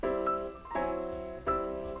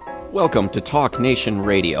Welcome to Talk Nation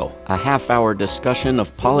Radio, a half-hour discussion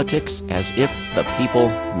of politics as if the people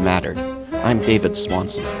mattered. I'm David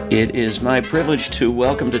Swanson. It is my privilege to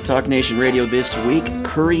welcome to Talk Nation Radio this week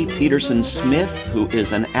Curry Peterson Smith, who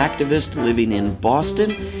is an activist living in Boston.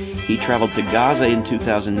 He traveled to Gaza in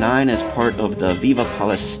 2009 as part of the Viva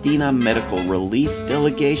Palestina Medical Relief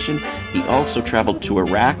Delegation. He also traveled to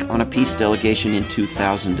Iraq on a peace delegation in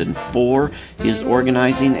 2004. His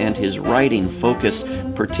organizing and his writing focus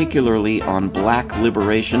particularly on black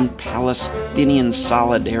liberation, Palestinian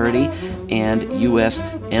solidarity, and U.S.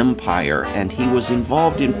 empire. And he was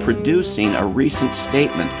involved in producing a recent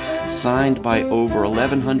statement signed by over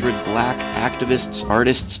 1,100 black activists,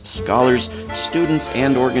 artists, scholars, students,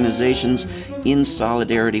 and organizations in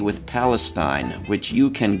solidarity with Palestine, which you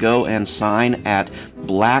can go and sign at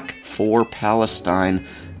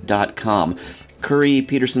blackforpalestine.com. Curry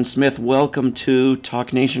Peterson Smith, welcome to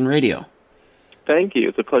Talk Nation Radio. Thank you.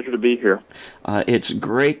 It's a pleasure to be here. It's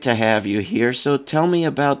great to have you here. So tell me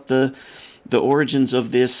about the origins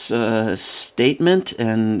of this statement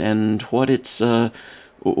and what it's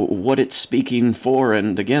speaking for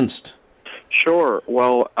and against. Sure.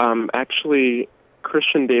 Well, actually,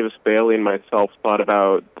 Christian Davis Bailey and myself thought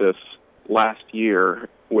about this last year,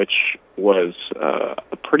 which was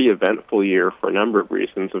a pretty eventful year for a number of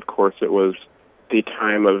reasons. Of course, it was the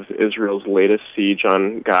time of Israel's latest siege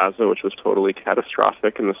on Gaza, which was totally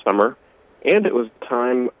catastrophic in the summer. And it was the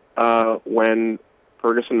time when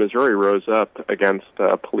Ferguson, Missouri rose up against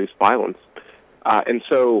police violence. And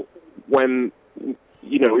so when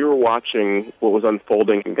we were watching what was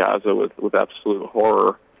unfolding in Gaza with absolute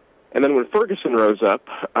horror. And then when Ferguson rose up,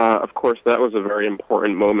 of course, that was a very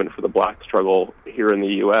important moment for the black struggle here in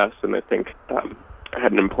the U.S., and I think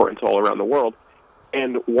had an importance all around the world.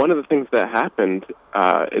 And one of the things that happened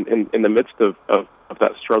in the midst of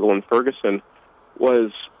that struggle in Ferguson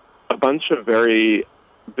was a bunch of very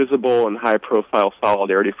visible and high-profile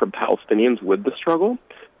solidarity from Palestinians with the struggle.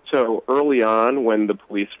 So early on, when the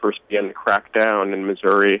police first began to crack down in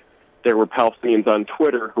Missouri, there were Palestinians on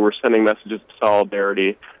Twitter who were sending messages of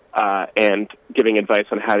solidarity and giving advice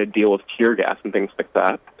on how to deal with tear gas and things like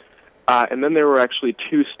that. And then there were actually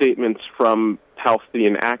two statements from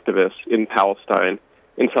Palestinian activists in Palestine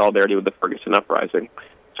in solidarity with the Ferguson uprising.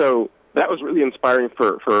 So that was really inspiring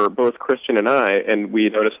for both Christian and I, and we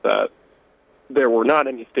noticed that there were not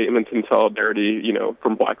any statements in solidarity,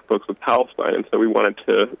 from black folks with Palestine, and so we wanted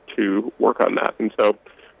to work on that. And so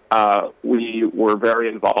we were very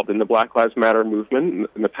involved in the Black Lives Matter movement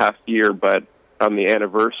in the past year, but on the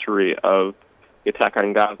anniversary of the attack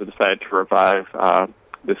on Gaza, decided to revive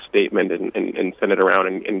this statement and send it around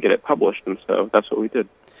and get it published, and so that's what we did.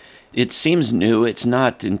 It seems new. It's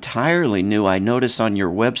not entirely new. I notice on your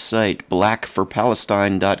website,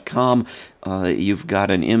 blackforpalestine.com, you've got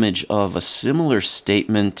an image of a similar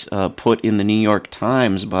statement put in the New York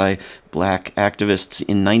Times by black activists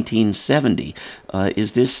in 1970.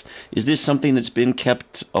 Is this something that's been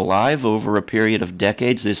kept alive over a period of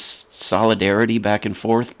decades, this solidarity back and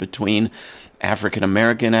forth between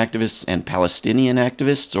African-American activists and Palestinian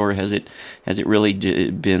activists, or has it really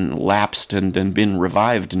been lapsed and been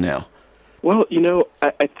revived now? Well,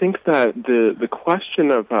 I think that the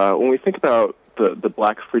question of when we think about the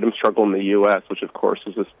black freedom struggle in the U.S., which of course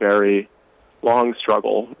is this very long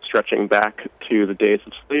struggle stretching back to the days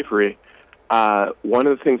of slavery, one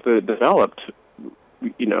of the things that developed,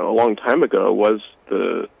 a long time ago was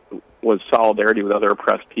solidarity with other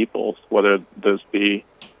oppressed peoples, whether those be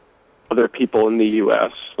other people in the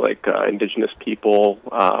U.S., like indigenous people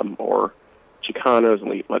or Chicanos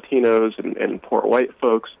and Latinos and poor white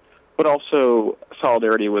folks, but also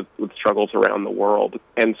solidarity with struggles around the world.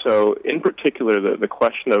 And so, in particular, the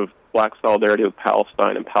question of black solidarity with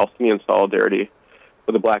Palestine and Palestinian solidarity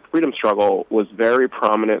with the black freedom struggle was very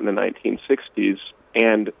prominent in the 1960s.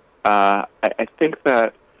 And I think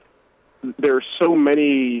that there are so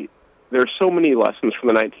many lessons from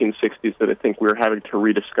the 1960s that I think we're having to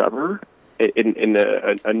rediscover in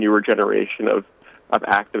a newer generation of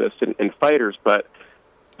activists and fighters. But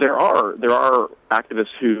there are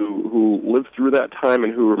activists who lived through that time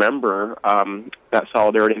and who remember that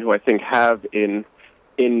solidarity, and who I think have in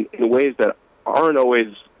ways that aren't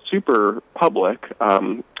always super public,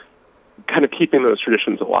 kind of keeping those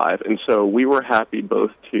traditions alive. And so we were happy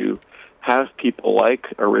both to have people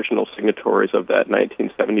like original signatories of that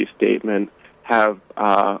 1970 statement, have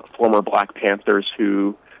former Black Panthers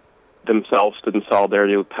who themselves stood in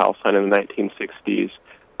solidarity with Palestine in the 1960s,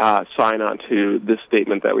 sign on to this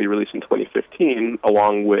statement that we released in 2015,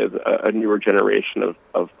 along with a newer generation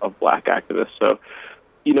of Black activists. So,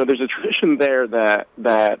 there's a tradition there that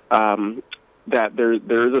that there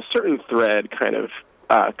is a certain thread kind of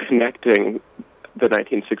connecting the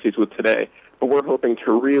 1960s with today, but we're hoping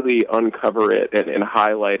to really uncover it and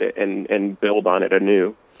highlight it and build on it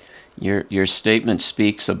anew. Your statement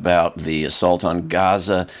speaks about the assault on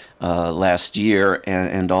Gaza last year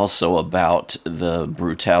and also about the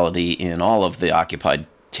brutality in all of the occupied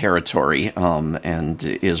territory and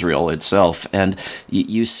Israel itself. And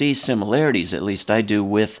you see similarities, at least I do,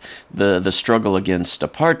 with the struggle against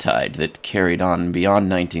apartheid that carried on beyond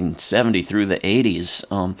 1970 through the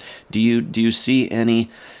 80s. Do you see any...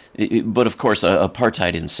 But of course,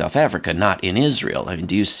 apartheid in South Africa, not in Israel. I mean,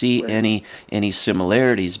 do you see any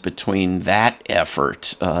similarities between that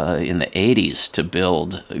effort in the 80s to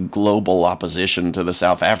build global opposition to the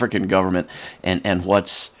South African government and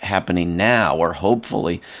what's happening now, or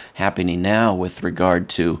hopefully happening now, with regard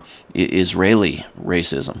to Israeli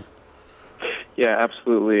racism? Yeah,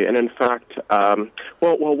 absolutely. And in fact,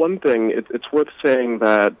 one thing, it's worth saying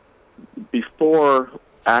that before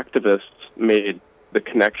activists made the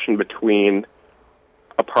connection between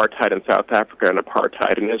apartheid in South Africa and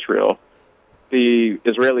apartheid in Israel, the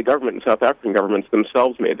Israeli government and South African governments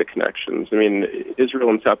themselves made the connections. I mean, Israel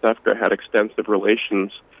and South Africa had extensive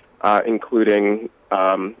relations, including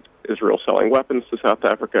Israel selling weapons to South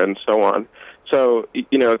Africa and so on. So,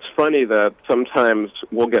 it's funny that sometimes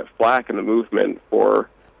we'll get flack in the movement for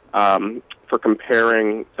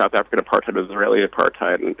comparing South African apartheid with Israeli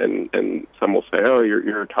apartheid, and some will say, "Oh,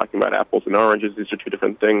 you're talking about apples and oranges. These are two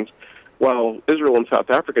different things." Well, Israel and South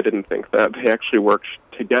Africa didn't think that; they actually worked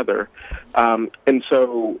together, and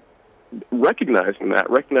so recognizing that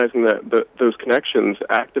those connections,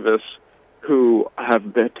 activists who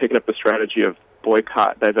have taken up the strategy of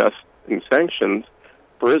boycott, divest, and sanctions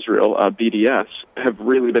for Israel, BDS, have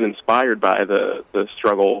really been inspired by the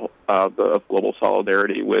struggle of global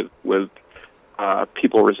solidarity with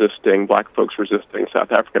people resisting, black folks resisting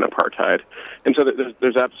South African apartheid. And so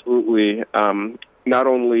there's absolutely not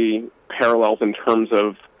only parallels in terms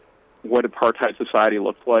of what apartheid society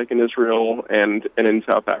looked like in Israel and in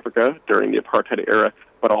South Africa during the apartheid era,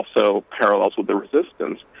 but also parallels with the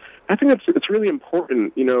resistance. I think it's really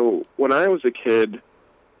important. When I was a kid,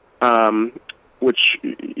 which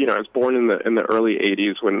I was born in the early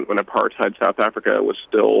 '80s when apartheid South Africa was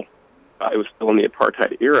still in the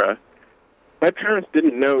apartheid era. My parents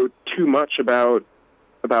didn't know too much about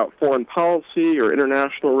foreign policy or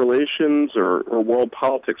international relations or world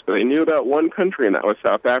politics, but they knew about one country, and that was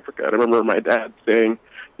South Africa. And I remember my dad saying,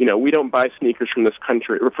 we don't buy sneakers from this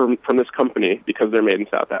country or from this company because they're made in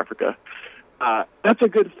South Africa. That's a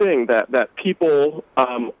good thing that people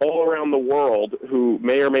all around the world who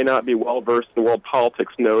may or may not be well versed in world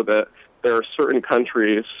politics know that there are certain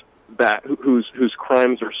countries whose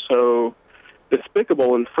crimes are so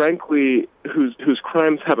despicable, and frankly, whose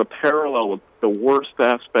crimes have a parallel with the worst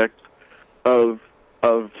aspects of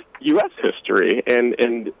U.S. history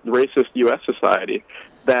and racist U.S. society,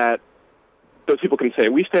 that those people can say,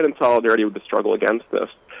 we stand in solidarity with the struggle against this.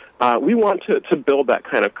 We want to build that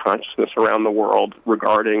kind of consciousness around the world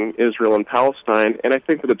regarding Israel and Palestine, and I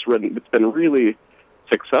think that it's been really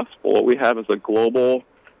successful. What we have is a global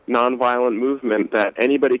nonviolent movement that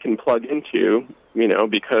anybody can plug into,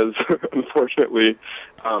 because unfortunately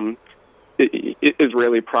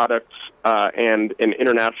Israeli products and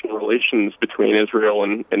international relations between Israel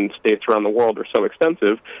and states around the world are so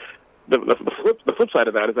extensive. The flip side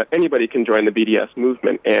of that is that anybody can join the BDS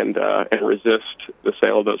movement and resist the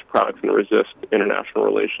sale of those products and resist international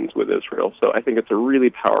relations with Israel. So I think it's a really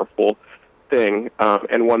powerful thing,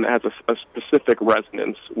 and one that has a specific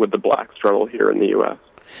resonance with the black struggle here in the U.S.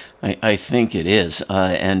 I think it is,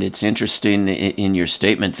 and it's interesting in your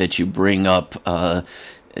statement that you bring up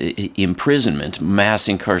imprisonment, mass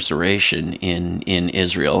incarceration in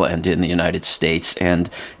Israel and in the United States, and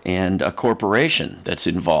a corporation that's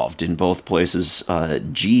involved in both places,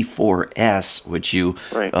 G4S, which you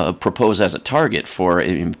propose as a target for.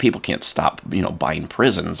 People can't stop, buying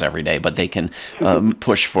prisons every day, but they can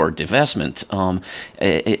push for divestment.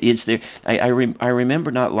 Is there? I remember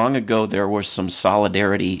not long ago there was some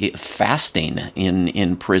solidarity fasting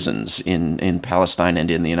in prisons in Palestine and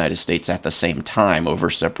in the United States at the same time over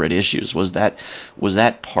separate issues. Was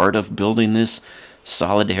that part of building this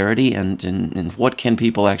solidarity, and what can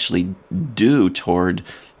people actually do toward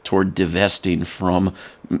divesting from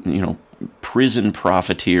prison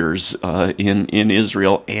profiteers in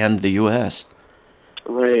Israel and the U.S.?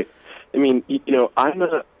 Right. I mean, I'm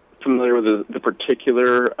not familiar with the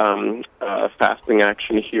particular fasting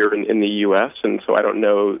action here in the U.S., and so I don't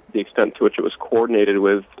know the extent to which it was coordinated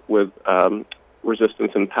with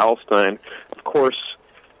resistance in Palestine. Of course,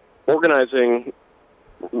 organizing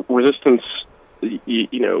resistance in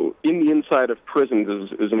the inside of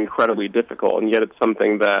prisons is incredibly difficult, and yet it's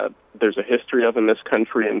something that there's a history of in this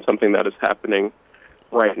country and something that is happening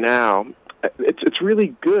right now. It's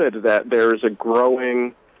really good that there's a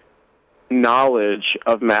growing knowledge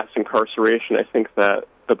of mass incarceration. I think that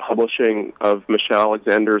the publishing of Michelle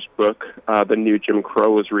Alexander's book, The New Jim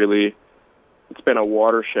Crow, it's been a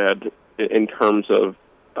watershed in terms of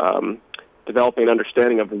developing an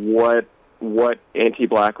understanding of what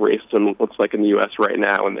anti-black racism looks like in the U.S. right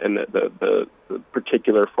now, and the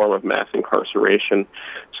particular form of mass incarceration.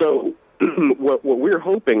 So what we're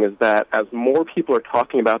hoping is that as more people are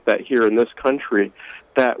talking about that here in this country,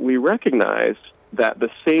 that we recognize that the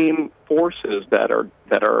same forces that are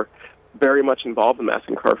very much involved in mass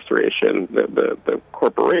incarceration, the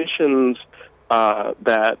corporations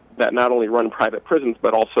that not only run private prisons,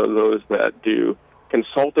 but also those that do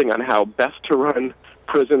consulting on how best to run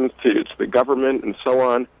prisons to the government and so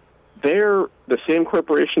on, they're the same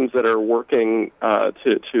corporations that are working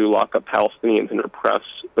to lock up Palestinians and repress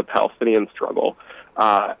the Palestinian struggle.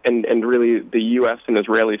 And really, the U.S. and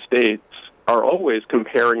Israeli states are always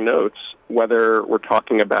comparing notes, whether we're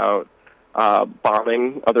talking about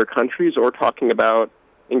bombing other countries or talking about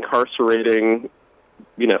incarcerating,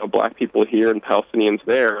 black people here and Palestinians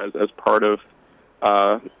there as part of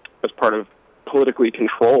politically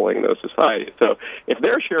controlling those societies. So if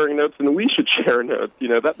they're sharing notes, then we should share notes.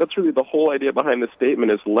 That's really the whole idea behind this statement,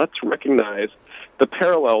 is let's recognize the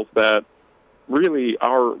parallels that really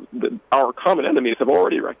our common enemies have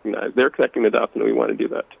already recognized. They're connecting the dots, and we want to do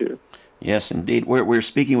that too. Yes, indeed. We're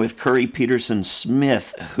speaking with Curry Peterson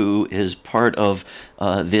Smith, who is part of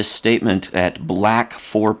this statement at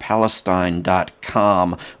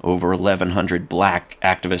blackforpalestine.com. Over 1,100 black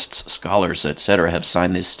activists, scholars, etc. have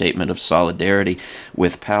signed this statement of solidarity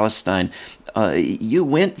with Palestine. You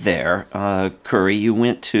went there, Curry. You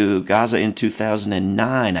went to Gaza in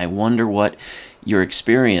 2009. I wonder what your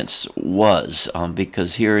experience was,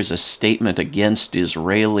 because here is a statement against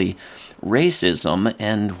Israeli racism,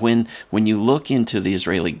 and when you look into the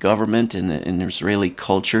Israeli government and the Israeli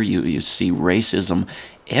culture, you see racism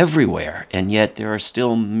everywhere, and yet there are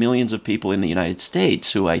still millions of people in the United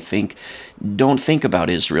States who I think don't think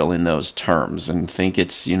about Israel in those terms and think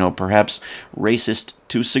it's perhaps racist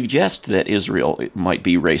to suggest that Israel might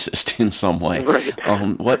be racist in some way. Right.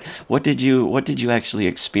 What did you actually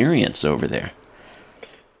experience over there?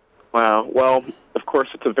 Wow. Well, of course,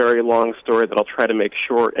 it's a very long story that I'll try to make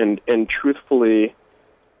short. And truthfully,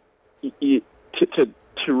 to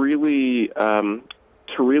really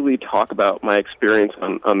talk about my experience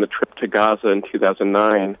on the trip to Gaza in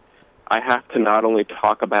 2009, I have to not only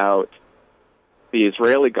talk about the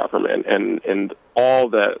Israeli government and all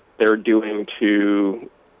that they're doing to,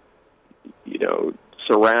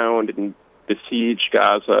 surround and besiege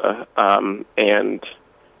Gaza and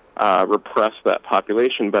repress that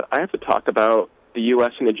population, but I have to talk about the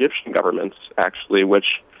U.S. and Egyptian governments, actually,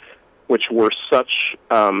 which were such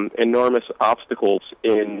enormous obstacles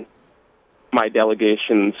in my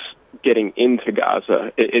delegations getting into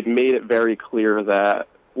Gaza. It made it very clear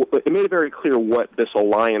what this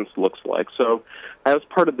alliance looks like. So, as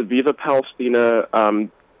part of the Viva Palestina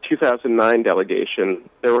 2009 delegation,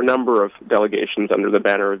 there were a number of delegations under the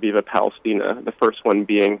banner of Viva Palestina. The first one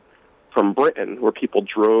being from Britain, where people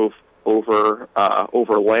drove over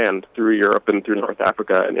land through Europe and through North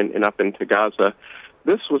Africa and up into Gaza.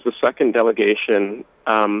 This was the second delegation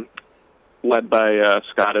led by a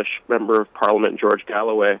Scottish member of Parliament, George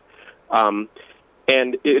Galloway, and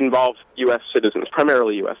it involved U.S. citizens,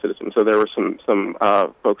 primarily U.S. citizens, so there were some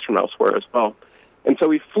folks from elsewhere as well. And so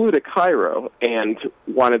we flew to Cairo and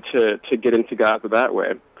wanted to get into Gaza that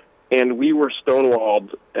way. And we were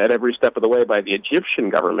stonewalled at every step of the way by the Egyptian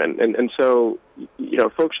government. And so,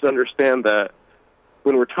 folks should understand that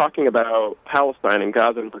when we're talking about Palestine and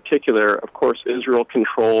Gaza in particular, of course, Israel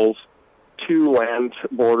controls 2 land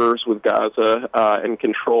borders with Gaza and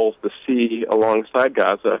controls the sea alongside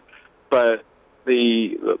Gaza. But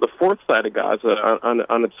the fourth side of Gaza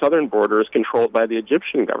on its southern border is controlled by the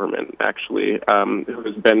Egyptian government, actually, who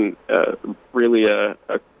has been really a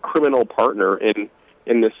criminal partner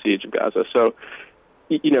in this siege of Gaza. So,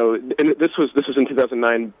 and this was in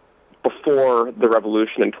 2009, before the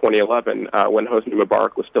revolution in 2011, when Hosni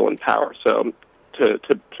Mubarak was still in power. So, to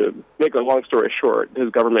make a long story short, his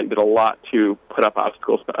government did a lot to put up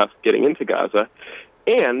obstacles to us getting into Gaza.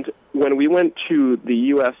 And when we went to the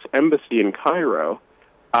U.S. Embassy in Cairo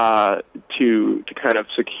to kind of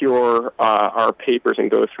secure our papers and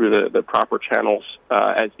go through the proper channels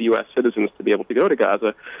as U.S. citizens to be able to go to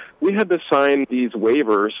Gaza, we had to sign these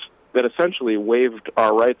waivers that essentially waived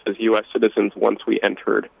our rights as U.S. citizens once we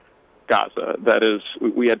entered Gaza. That is,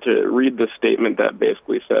 we had to read the statement that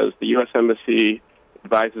basically says the U.S. Embassy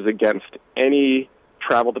advises against any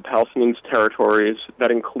travel to Palestinians' territories.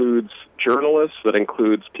 That includes journalists, that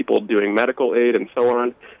includes people doing medical aid, and so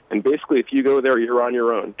on. And basically, if you go there, you're on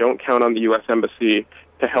your own. Don't count on the U.S. Embassy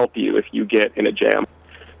to help you if you get in a jam.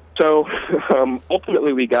 So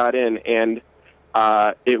ultimately, we got in, and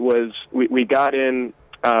we got in.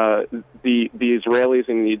 The Israelis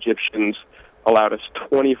and the Egyptians allowed us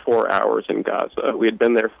 24 hours in Gaza. We had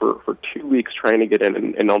been there for 2 weeks trying to get in,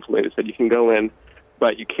 and ultimately they said you can go in,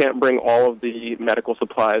 but you can't bring all of the medical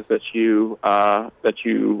supplies that you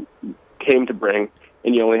came to bring,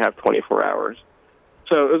 and you only have 24 hours.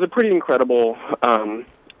 So it was a pretty incredible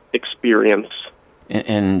experience.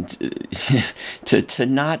 And to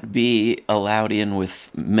not be allowed in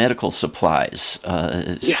with medical supplies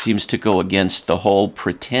seems to go against the whole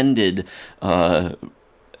pretended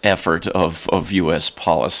effort of U.S.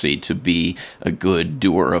 policy to be a good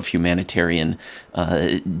doer of humanitarian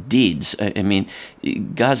deeds. I mean,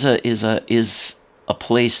 Gaza is a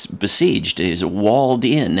place besieged, is walled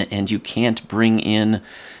in, and you can't bring in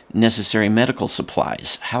necessary medical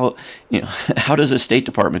supplies. How does the State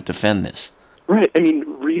Department defend this? Right. I mean,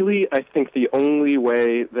 really, I think the only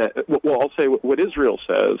way that, well, I'll say what Israel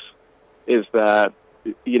says is that,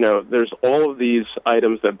 there's all of these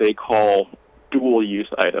items that they call dual-use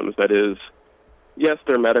items. That is, yes,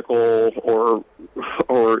 they're medical or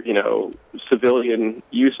civilian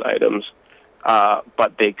use items,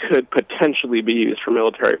 but they could potentially be used for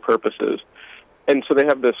military purposes. And so they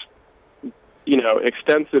have this,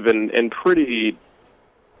 extensive and pretty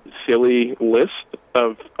silly list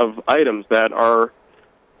of items that are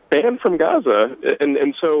banned from Gaza.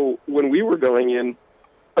 And so when we were going in,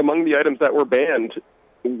 among the items that were banned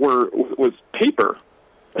was paper.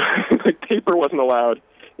 Like, paper wasn't allowed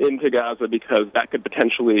into Gaza because that could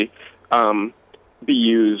potentially be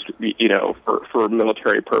used, for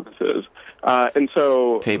military purposes. And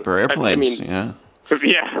so paper airplanes, yeah,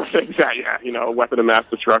 exactly. Yeah, a weapon of mass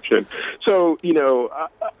destruction. So,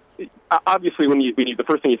 obviously, when the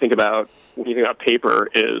first thing you think about when you think about paper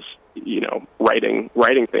is, writing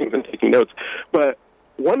things and taking notes. But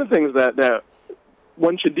one of the things that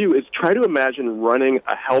one should do is try to imagine running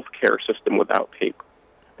a healthcare system without paper.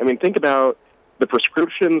 I mean, think about the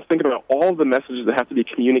prescriptions, think about all the messages that have to be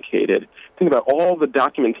communicated, think about all the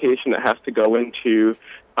documentation that has to go into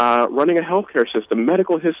running a healthcare system,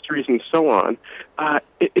 medical histories, and so on.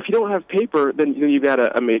 If you don't have paper, then you've got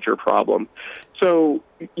a major problem. So,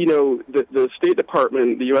 the State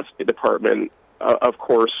Department, the U.S. State Department, of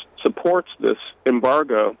course, supports this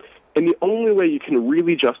embargo, and the only way you can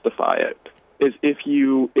really justify it is if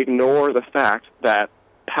you ignore the fact that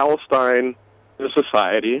Palestine is a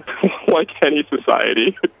society, like any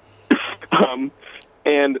society,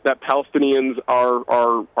 and that Palestinians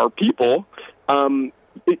are people.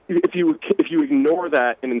 If you ignore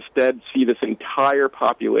that and instead see this entire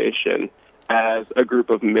population as a group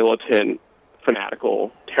of militant,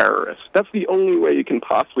 fanatical terrorists, that's the only way you can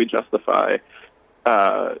possibly justify,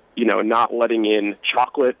 not letting in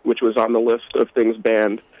chocolate, which was on the list of things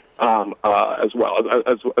banned, as well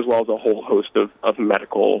as a whole host of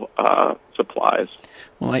medical supplies.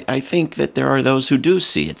 Well, I think that there are those who do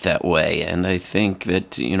see it that way, and I think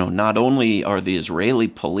that, not only are the Israeli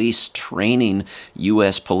police training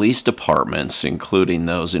U.S. police departments, including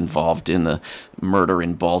those involved in the murder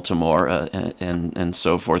in Baltimore and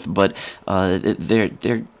so forth, but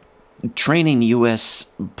they're training U.S.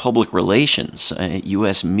 public relations,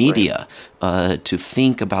 U.S. media, to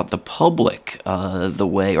think about the public the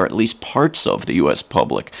way, or at least parts of the U.S.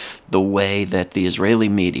 public, the way that the Israeli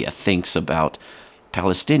media thinks about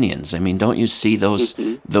Palestinians. I mean, don't you see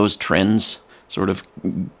those trends sort of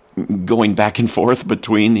going back and forth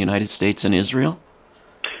between the United States and Israel?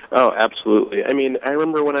 Oh, absolutely. I mean, I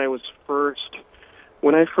remember when I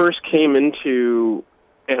first came into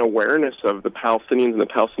an awareness of the Palestinians and the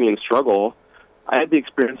Palestinian struggle, I had the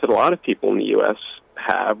experience that a lot of people in the U.S.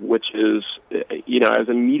 have, which is, I was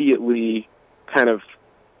immediately kind of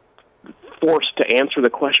forced to answer the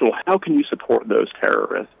question, well, how can you support those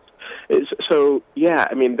terrorists? So, yeah,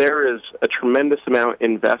 I mean, there is a tremendous amount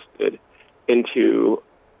invested into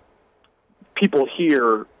people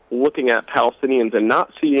here looking at Palestinians and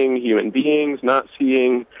not seeing human beings, not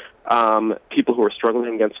seeing people who are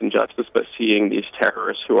struggling against injustice, but seeing these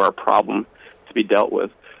terrorists who are a problem to be dealt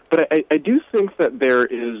with. But I do think that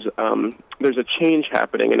there's a change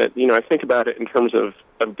happening, and I think about it in terms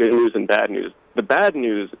of good news and bad news. The bad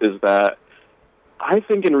news is that I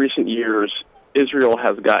think in recent years Israel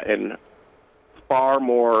has gotten far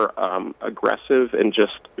more aggressive and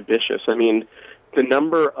just vicious. I mean, the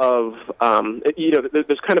number of,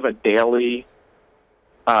 there's kind of a daily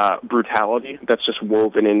brutality that's just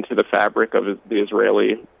woven into the fabric of the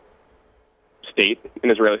Israeli state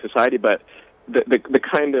and Israeli society, but the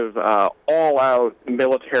kind of all-out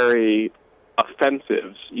military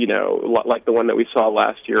offensives, like the one that we saw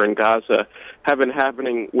last year in Gaza, have been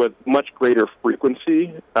happening with much greater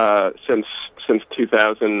frequency since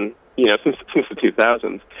 2000, since the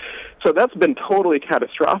 2000s. So that's been totally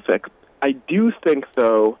catastrophic. I do think,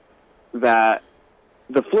 though, that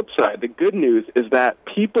the flip side, the good news, is that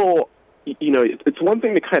people, it's one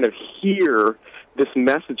thing to kind of hear this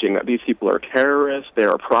messaging that these people are terrorists, they're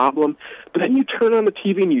a problem, but then you turn on the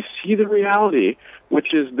TV and you see the reality,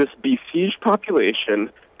 which is this besieged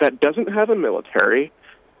population that doesn't have a military,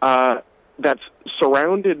 that's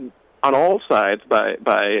surrounded on all sides by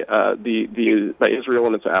Israel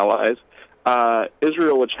and its allies.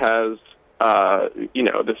 Israel, which has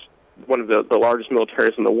this one of the largest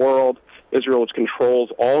militaries in the world. Israel, which controls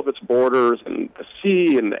all of its borders and the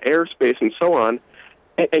sea and the airspace and so on.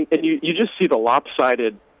 And you just see the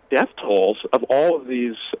lopsided death tolls of all of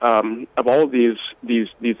these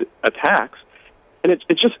attacks, and it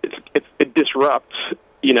disrupts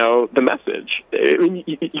the message. I mean,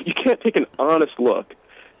 you can't take an honest look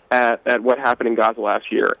at what happened in Gaza last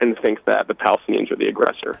year and think that the Palestinians are the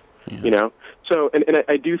aggressor. Yeah. So and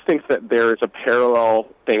I do think that there is a parallel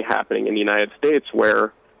thing happening in the United States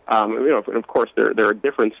where. And of course, there are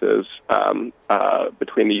differences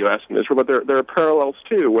between the U.S. and Israel, but there are parallels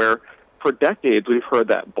too, where for decades we've heard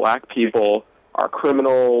that black people are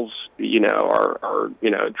criminals, are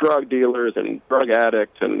drug dealers and drug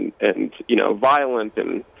addicts and violent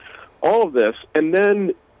and all of this, and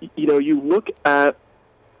then you look at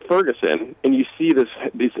Ferguson and you see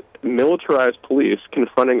these militarized police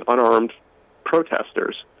confronting unarmed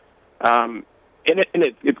protesters.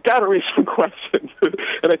 It's got to raise some questions,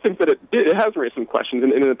 and I think that it has raised some questions.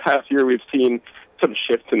 And in the past year, we've seen some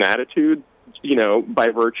shifts in attitude, by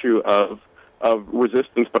virtue of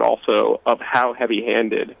resistance, but also of how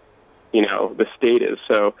heavy-handed, the state is.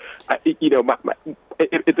 So,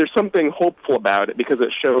 there's something hopeful about it because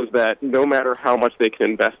it shows that no matter how much they can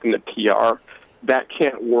invest in the PR, that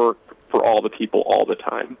can't work for all the people all the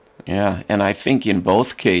time. Yeah, and I think in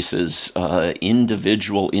both cases,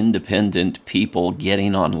 individual, independent people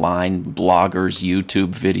getting online, bloggers,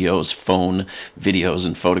 YouTube videos, phone videos,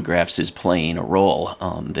 and photographs is playing a role.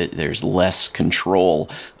 There's less control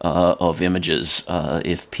of images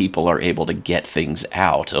if people are able to get things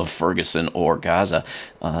out of Ferguson or Gaza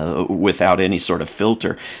without any sort of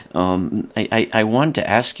filter. I wanted to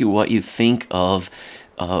ask you what you think of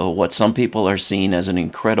what some people are seeing as an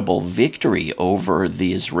incredible victory over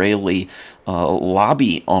the Israeli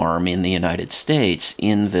lobby arm in the United States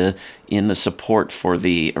in the support for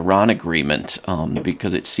the Iran agreement,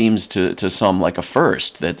 because it seems to some like a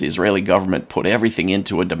first that the Israeli government put everything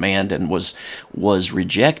into a demand and was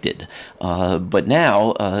rejected. But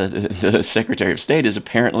now the Secretary of State is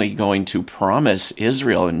apparently going to promise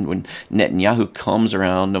Israel, and when Netanyahu comes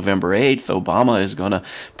around November 8th, Obama is going to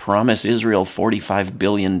promise Israel $45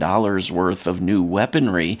 billion worth of new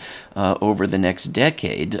weaponry over the next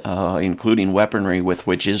decade, including weaponry with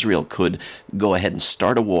which Israel could go ahead and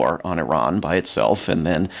start a war on Iran by itself and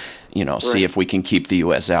then, see if we can keep the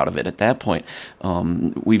U.S. out of it at that point.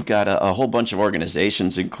 We've got a whole bunch of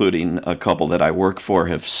organizations, including a couple that I work for,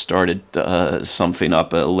 have started something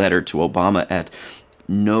up, a letter to Obama at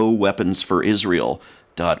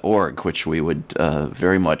noweaponsforisrael.org, which we would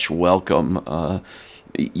very much welcome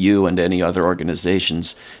you and any other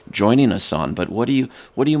organizations joining us on. But what do you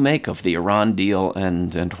make of the Iran deal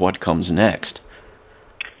and what comes next?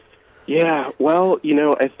 Yeah, well,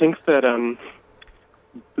 I think that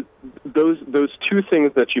those two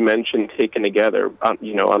things that you mentioned taken together,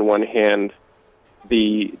 on one hand,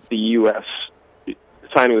 the U.S.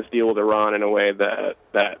 signing this deal with Iran in a way that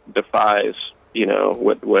defies,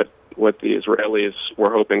 what the Israelis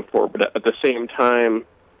were hoping for, but at the same time,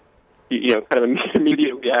 kind of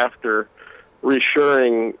immediately after,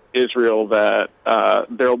 reassuring Israel that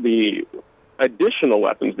there'll be additional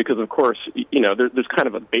weapons, because of course, there's kind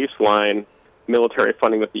of a baseline military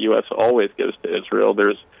funding that the U.S. always gives to Israel.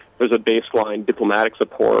 There's a baseline diplomatic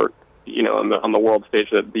support, on the world stage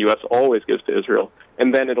that the U.S. always gives to Israel,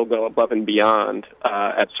 and then it'll go above and beyond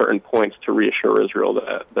at certain points to reassure Israel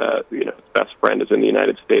that its best friend is in the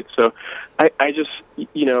United States. So, I just,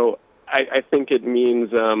 I think it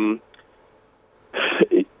means.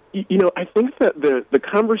 I think that there's this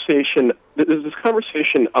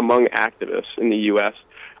conversation among activists in the U.S.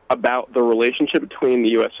 about the relationship between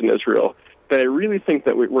the U.S. and Israel that I really think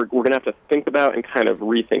that we're going to have to think about and kind of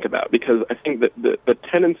rethink about, because I think that the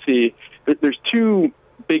tendency, there's two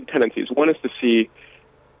big tendencies. One is to see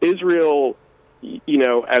Israel,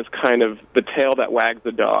 as kind of the tail that wags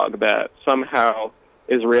the dog, that somehow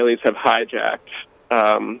Israelis have hijacked,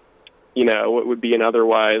 what would be an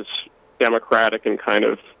otherwise democratic and kind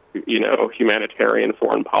of, humanitarian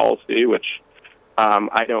foreign policy, which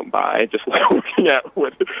I don't buy, just looking at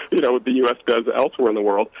what the U.S. does elsewhere in the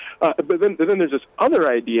world. But then there's this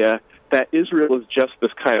other idea that Israel is just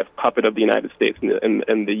this kind of puppet of the United States,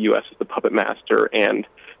 and the U.S. is the puppet master. And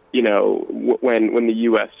when the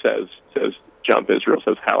U.S. says jump, Israel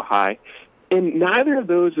says how high. And neither of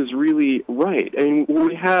those is really right. I mean,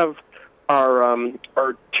 we have our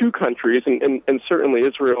two countries, and certainly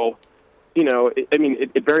Israel.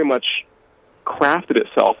 It very much crafted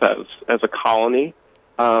itself as a colony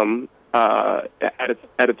at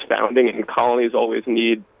its founding, and colonies always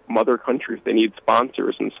need mother countries. They need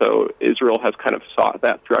sponsors, and so Israel has kind of sought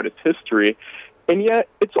that throughout its history. And yet,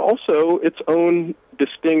 it's also its own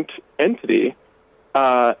distinct entity,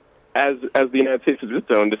 as the United States is its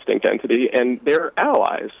own distinct entity, and they're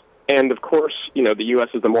allies. And of course, the U.S.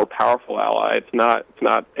 is the more powerful ally. It's not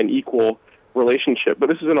an equal relationship, but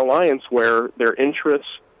this is an alliance where their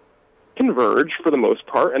interests converge for the most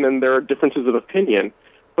part, and then there are differences of opinion.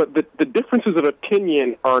 But the differences of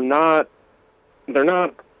opinion they're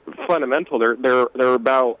not fundamental. They're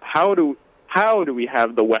about how do we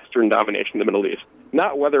have the Western domination of the Middle East,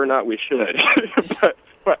 not whether or not we should, but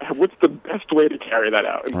what's the best way to carry that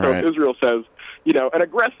out? And so Israel says, an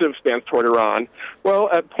aggressive stance toward Iran. Well,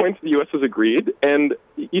 at points the U.S. has agreed, and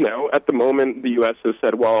at the moment the U.S. has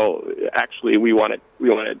said, well, actually we want to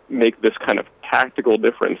make this kind of tactical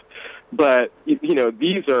difference. But this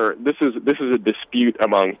is a dispute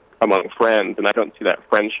among friends, and I don't see that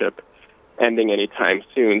friendship ending anytime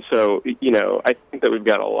soon. So I think that we've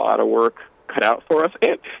got a lot of work cut out for us,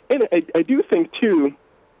 and I do think too.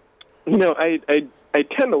 I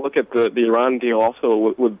tend to look at the Iran deal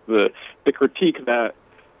also with the critique that,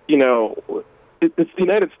 it's the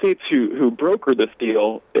United States who brokered this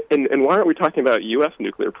deal, and why aren't we talking about U.S.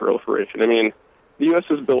 nuclear proliferation? I mean, the U.S.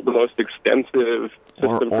 has built the most extensive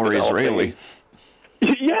system or Israeli.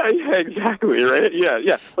 Yeah, exactly, right?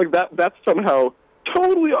 Yeah. Like that's somehow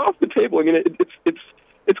totally off the table. I mean,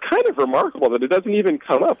 it's kind of remarkable that it doesn't even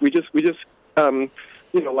come up. We just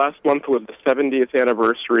last month was the 70th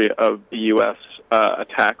anniversary of the U.S.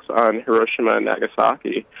 Attacks on Hiroshima and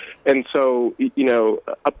Nagasaki. And so,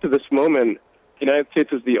 up to this moment, the United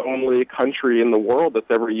States is the only country in the world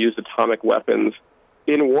that's ever used atomic weapons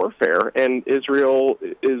in warfare, and Israel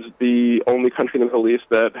is the only country in the Middle East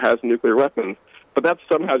that has nuclear weapons. But that's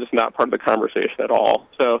somehow just not part of the conversation at all.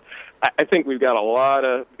 So I think we've got a lot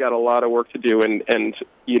of work to do, and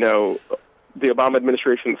the Obama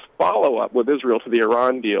administration's follow-up with Israel to the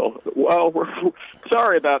Iran deal, well, we're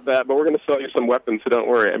sorry about that, but we're going to sell you some weapons, so don't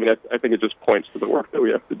worry. I mean, I think it just points to the work that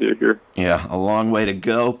we have to do here. Yeah, a long way to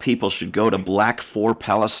go. People should go to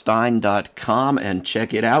black4palestine.com and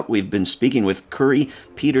check it out. We've been speaking with Curry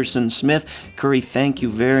Peterson Smith. Curry, thank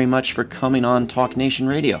you very much for coming on Talk Nation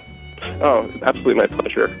Radio. Oh, absolutely my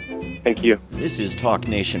pleasure. Thank you. This is Talk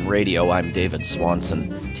Nation Radio. I'm David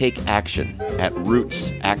Swanson. Take action at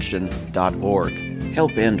rootsaction.org.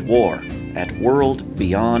 Help end war at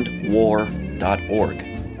worldbeyondwar.org.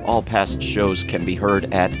 All past shows can be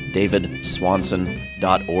heard at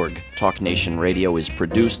davidswanson.org. Talk Nation Radio is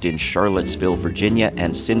produced in Charlottesville, Virginia,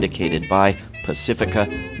 and syndicated by Pacifica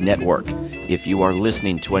Network. If you are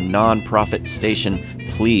listening to a non-profit station,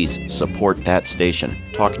 please support that station.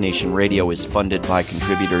 Talk Nation Radio is funded by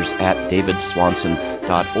contributors at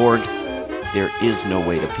davidswanson.org. There is no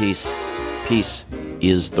way to peace. Peace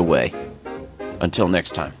is the way. Until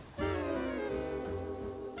next time.